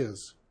trust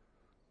is.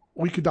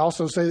 We could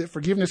also say that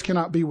forgiveness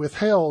cannot be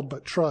withheld,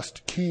 but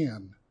trust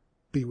can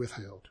be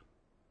withheld.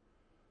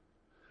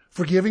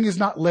 Forgiving is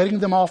not letting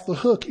them off the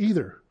hook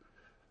either.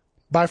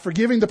 By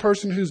forgiving the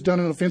person who's done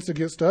an offense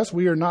against us,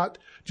 we are not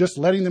just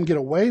letting them get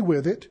away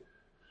with it.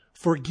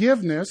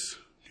 Forgiveness,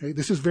 okay,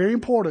 this is very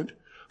important.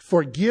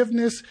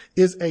 Forgiveness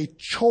is a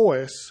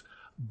choice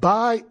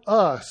by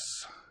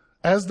us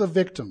as the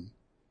victim.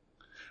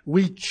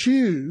 We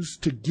choose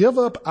to give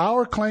up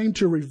our claim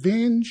to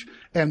revenge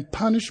and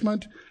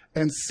punishment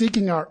and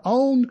seeking our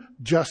own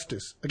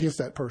justice against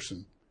that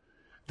person.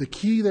 The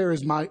key there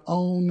is my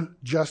own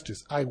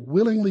justice. I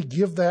willingly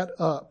give that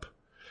up.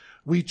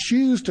 We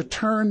choose to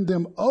turn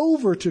them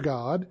over to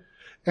God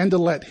and to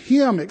let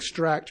him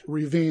extract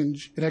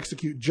revenge and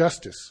execute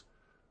justice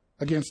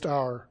against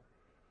our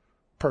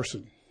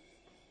person.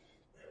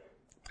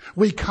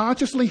 We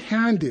consciously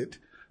hand it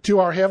to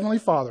our Heavenly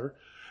Father,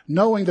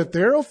 knowing that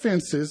their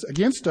offenses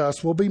against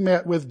us will be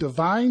met with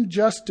divine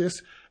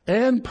justice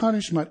and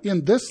punishment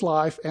in this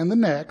life and the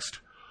next,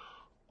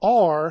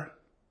 or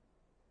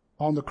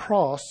on the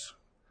cross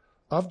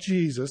of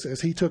Jesus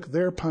as he took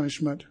their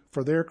punishment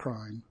for their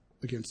crime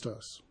against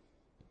us.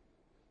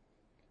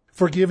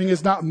 Forgiving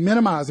is not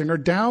minimizing or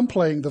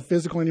downplaying the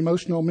physical and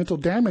emotional mental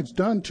damage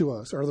done to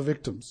us or the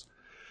victims.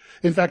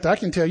 In fact, I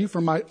can tell you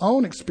from my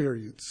own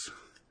experience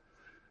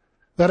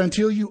that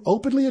until you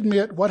openly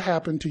admit what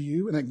happened to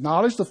you and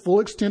acknowledge the full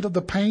extent of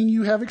the pain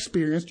you have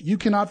experienced, you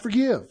cannot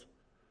forgive.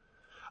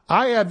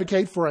 I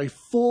advocate for a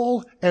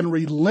full and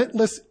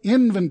relentless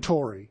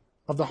inventory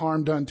of the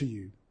harm done to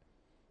you,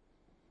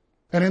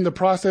 and in the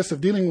process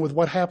of dealing with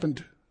what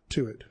happened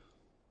to it.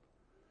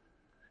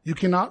 You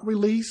cannot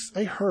release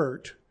a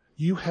hurt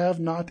you have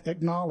not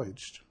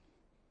acknowledged.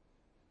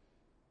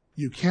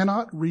 You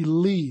cannot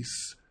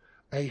release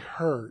a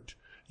hurt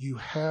you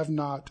have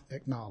not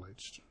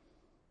acknowledged.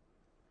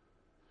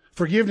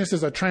 Forgiveness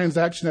is a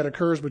transaction that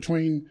occurs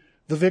between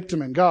the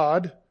victim and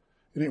God,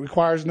 and it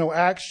requires no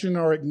action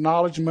or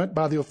acknowledgement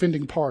by the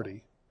offending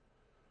party.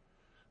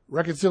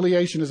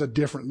 Reconciliation is a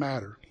different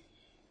matter.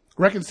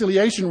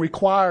 Reconciliation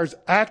requires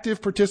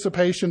active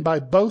participation by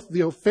both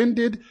the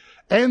offended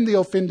and the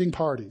offending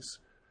parties.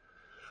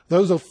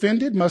 Those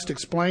offended must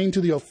explain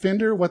to the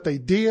offender what they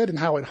did and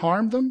how it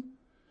harmed them.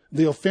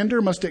 The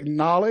offender must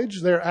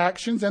acknowledge their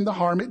actions and the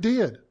harm it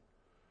did.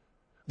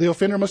 The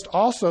offender must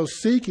also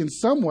seek in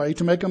some way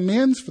to make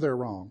amends for their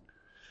wrong.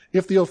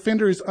 If the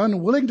offender is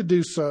unwilling to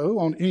do so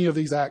on any of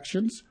these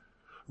actions,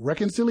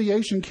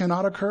 reconciliation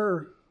cannot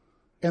occur,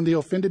 and the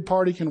offended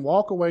party can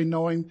walk away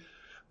knowing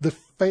the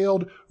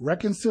failed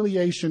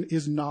reconciliation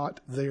is not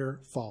their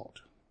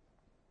fault.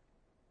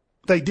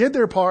 They did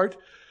their part,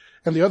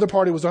 and the other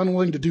party was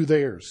unwilling to do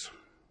theirs.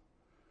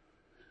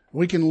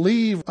 We can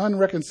leave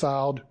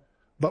unreconciled,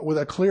 but with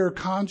a clear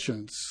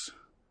conscience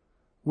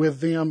with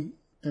them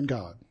and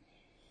God.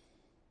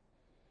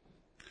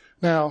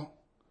 Now,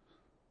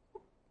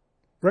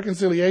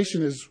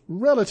 reconciliation is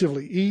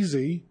relatively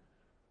easy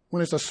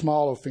when it's a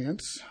small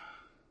offense.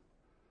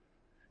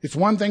 It's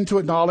one thing to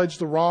acknowledge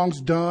the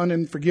wrongs done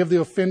and forgive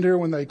the offender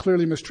when they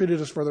clearly mistreated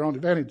us for their own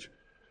advantage.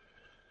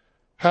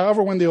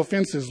 However, when the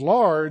offense is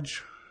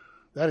large,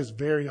 that is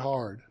very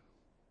hard.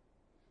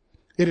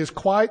 It is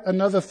quite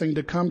another thing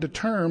to come to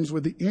terms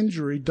with the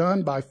injury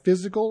done by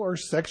physical or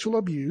sexual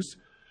abuse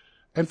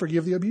and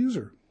forgive the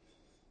abuser.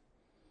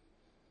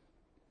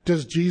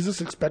 Does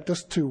Jesus expect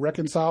us to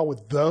reconcile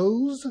with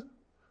those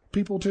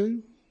people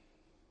too?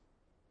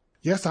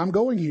 Yes, I'm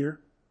going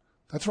here.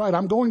 That's right,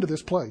 I'm going to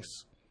this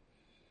place.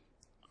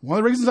 One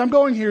of the reasons I'm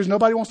going here is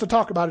nobody wants to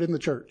talk about it in the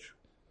church.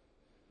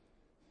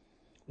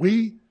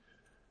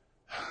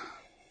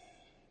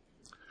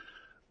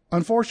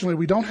 Unfortunately,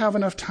 we don't have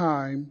enough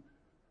time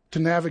to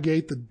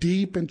navigate the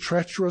deep and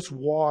treacherous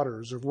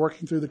waters of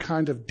working through the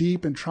kind of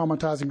deep and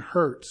traumatizing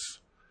hurts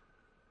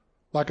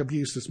like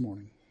abuse this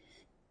morning.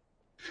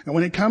 And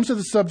when it comes to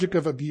the subject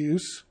of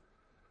abuse,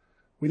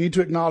 We need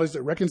to acknowledge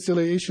that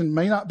reconciliation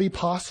may not be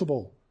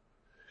possible.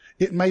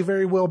 It may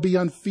very well be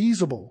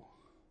unfeasible,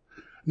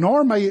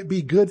 nor may it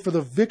be good for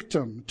the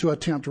victim to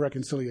attempt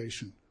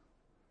reconciliation.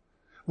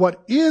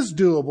 What is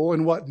doable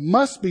and what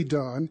must be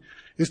done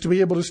is to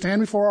be able to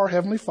stand before our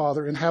Heavenly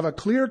Father and have a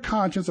clear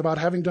conscience about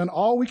having done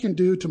all we can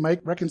do to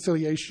make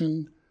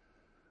reconciliation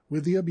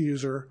with the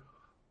abuser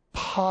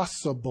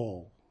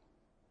possible.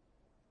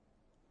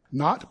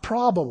 Not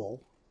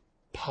probable,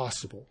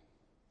 possible.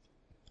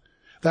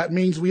 That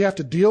means we have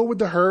to deal with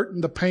the hurt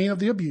and the pain of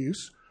the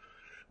abuse.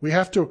 We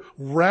have to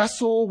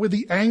wrestle with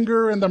the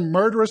anger and the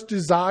murderous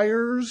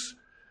desires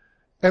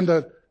and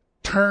the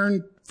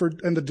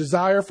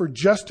desire for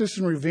justice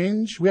and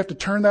revenge. We have to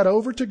turn that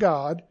over to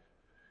God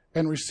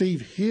and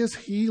receive His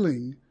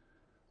healing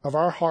of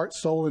our heart,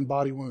 soul, and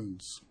body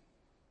wounds.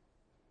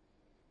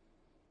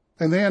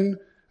 And then,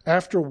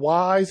 after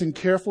wise and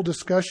careful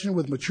discussion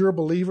with mature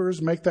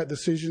believers, make that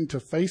decision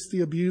to face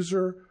the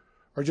abuser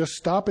or just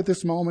stop at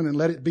this moment and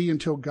let it be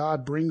until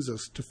God brings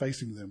us to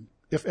facing them,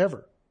 if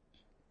ever.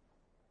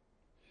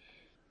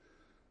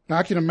 Now,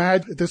 I can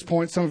imagine at this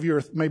point some of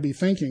you may be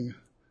thinking,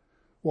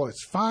 well,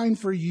 it's fine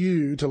for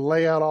you to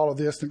lay out all of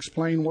this and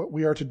explain what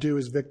we are to do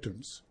as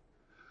victims.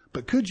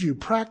 But could you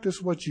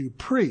practice what you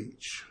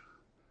preach?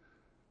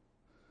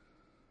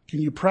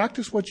 Can you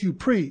practice what you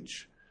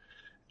preach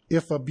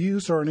if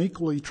abuse or an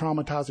equally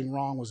traumatizing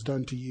wrong was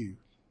done to you?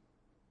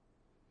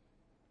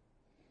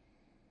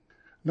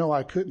 No,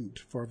 I couldn't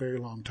for a very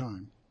long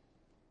time.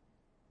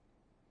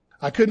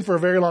 I couldn't for a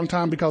very long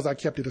time because I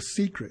kept it a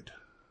secret,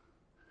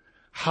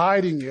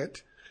 hiding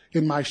it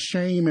in my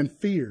shame and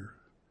fear.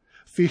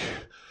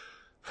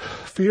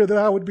 Fear that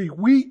I would be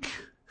weak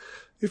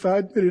if I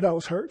admitted I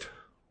was hurt.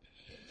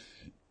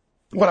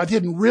 What I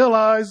didn't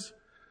realize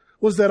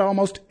was that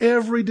almost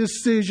every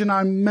decision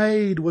I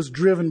made was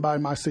driven by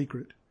my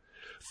secret.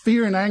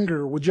 Fear and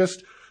anger would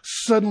just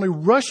suddenly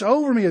rush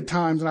over me at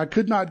times, and I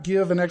could not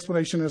give an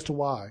explanation as to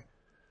why.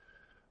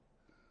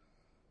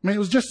 I mean, it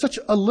was just such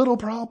a little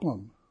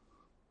problem.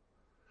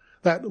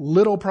 That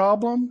little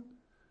problem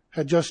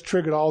had just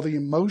triggered all the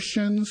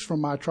emotions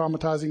from my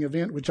traumatizing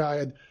event, which I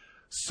had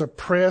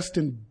suppressed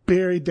and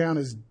buried down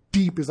as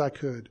deep as I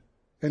could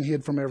and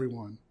hid from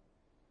everyone.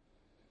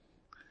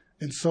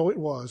 And so it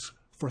was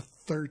for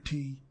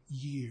 30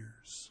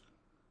 years.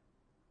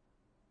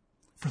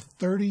 For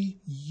 30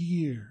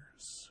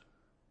 years,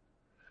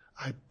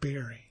 I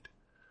buried,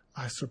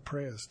 I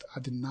suppressed,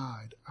 I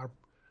denied, I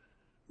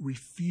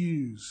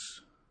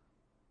refused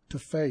to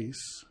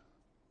face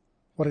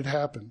what had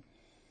happened.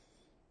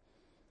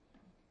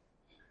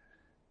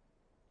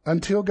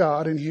 Until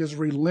God, in His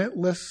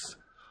relentless,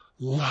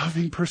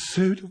 loving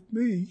pursuit of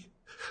me,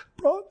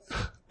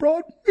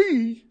 brought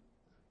me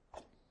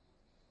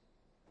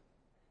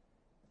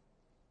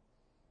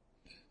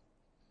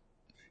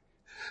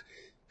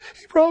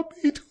He brought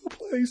me to a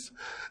place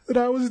that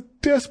I was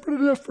desperate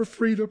enough for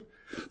freedom,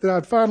 that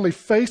I'd finally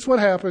face what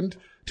happened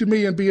to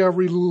me and do a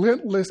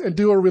relentless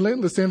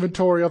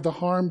inventory of the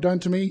harm done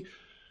to me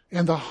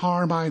and the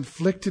harm I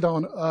inflicted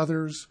on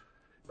others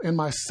and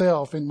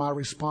myself in my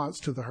response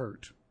to the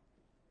hurt.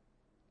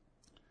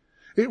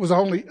 It was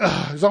only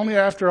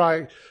after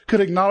I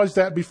could acknowledge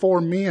that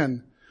before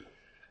men,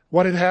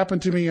 what had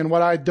happened to me and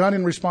what I had done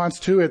in response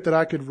to it, that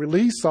I could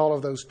release all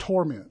of those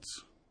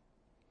torments.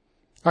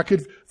 I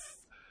could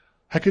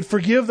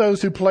forgive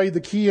those who played the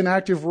key and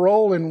active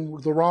role in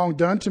the wrong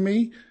done to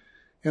me,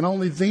 and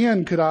only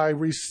then could I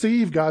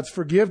receive God's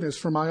forgiveness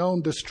for my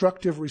own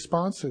destructive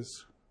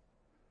responses.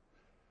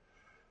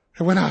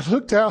 And when I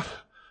look out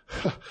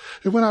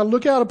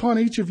upon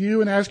each of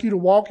you and ask you to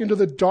walk into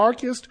the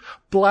darkest,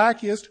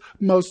 blackest,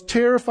 most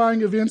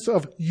terrifying events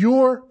of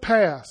your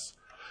past,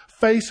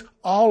 face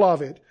all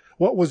of it,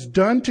 what was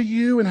done to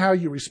you and how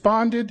you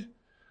responded,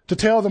 to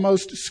tell the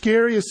most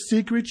scariest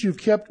secrets you've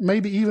kept,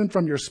 maybe even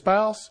from your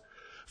spouse,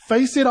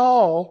 face it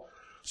all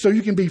so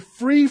you can be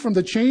free from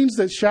the chains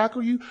that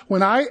shackle you.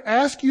 When I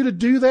ask you to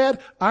do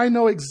that, I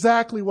know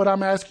exactly what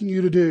I'm asking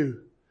you to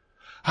do.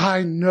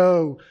 I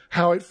know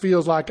how it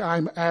feels like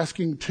I'm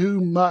asking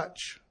too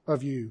much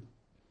of you.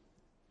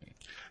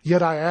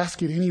 Yet I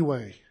ask it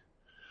anyway,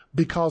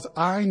 because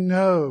I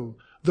know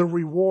the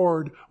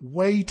reward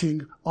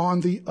waiting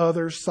on the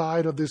other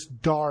side of this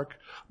dark,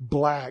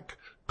 black,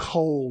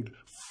 cold,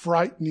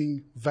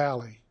 frightening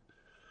valley.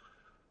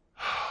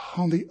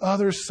 On the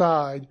other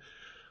side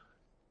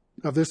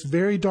of this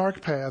very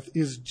dark path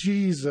is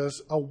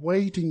Jesus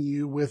awaiting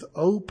you with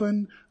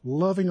open,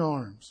 loving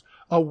arms,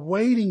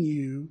 awaiting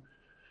you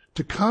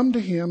to come to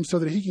Him so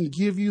that He can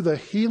give you the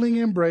healing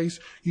embrace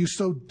you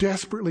so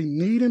desperately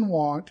need and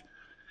want,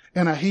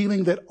 and a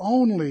healing that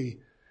only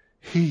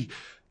He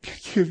can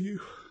give you.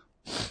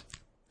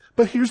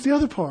 But here's the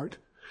other part.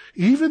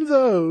 Even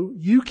though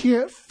you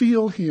can't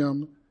feel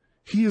Him,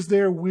 He is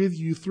there with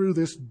you through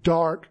this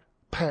dark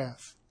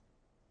path.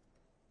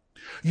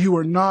 You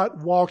are not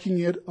walking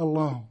it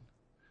alone.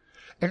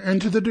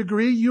 And to the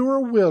degree you are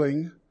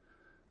willing,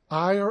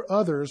 I or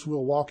others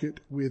will walk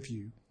it with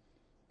you.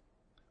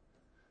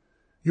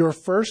 Your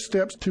first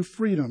steps to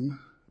freedom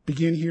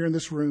begin here in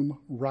this room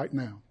right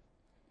now.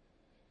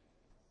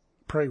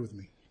 Pray with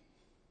me.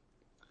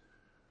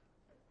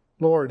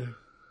 Lord,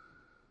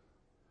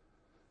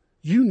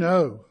 you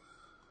know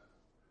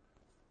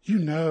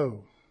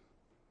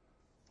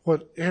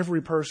what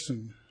every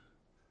person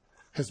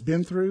has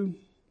been through.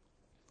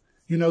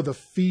 You know the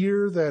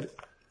fear that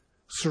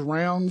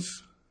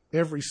surrounds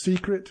every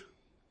secret.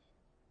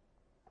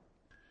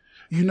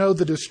 You know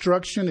the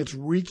destruction it's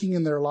wreaking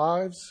in their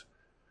lives.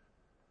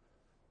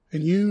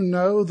 And you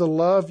know the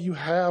love you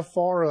have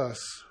for us,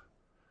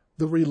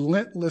 the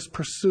relentless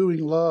pursuing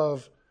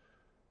love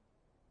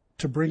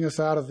to bring us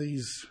out of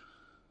these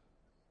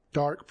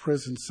dark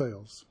prison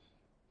cells.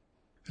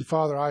 And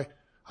Father,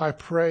 I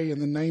pray in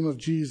the name of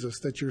Jesus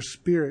that your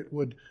Spirit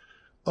would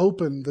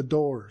open the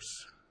doors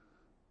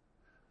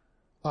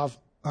of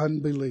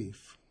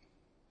unbelief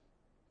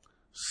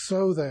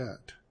so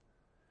that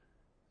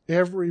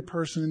every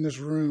person in this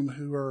room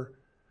who are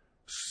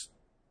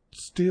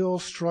still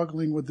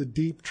struggling with the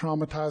deep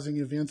traumatizing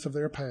events of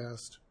their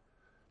past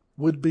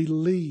would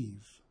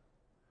believe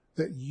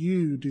that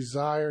you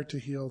desire to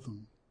heal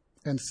them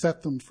and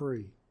set them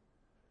free.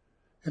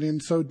 And in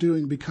so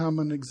doing, become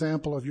an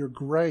example of your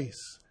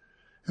grace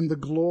and the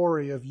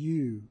glory of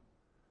you.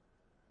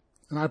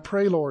 And I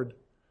pray, Lord,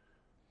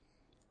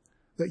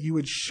 that you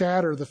would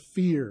shatter the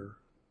fear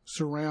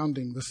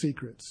surrounding the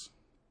secrets.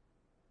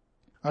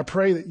 I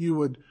pray that you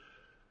would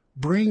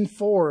bring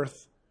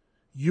forth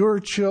your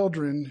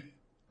children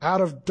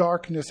out of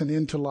darkness and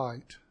into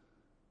light.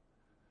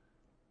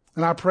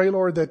 And I pray,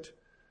 Lord, that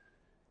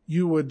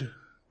you would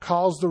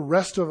cause the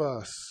rest of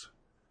us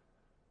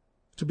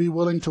to be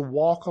willing to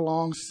walk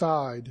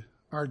alongside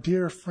our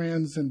dear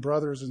friends and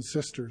brothers and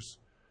sisters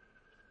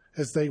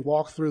as they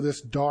walk through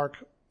this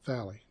dark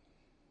valley.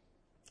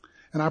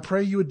 And I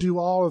pray you would do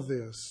all of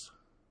this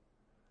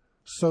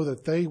so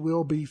that they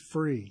will be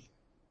free,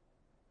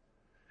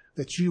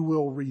 that you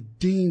will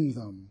redeem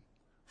them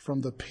from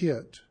the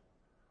pit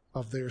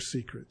of their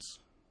secrets.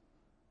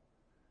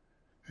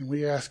 And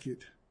we ask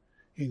it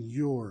in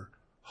your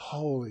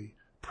holy,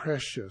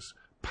 precious,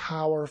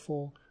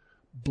 powerful,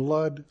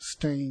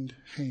 blood-stained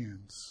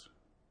hands,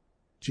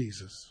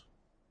 Jesus.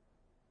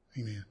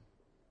 Amen.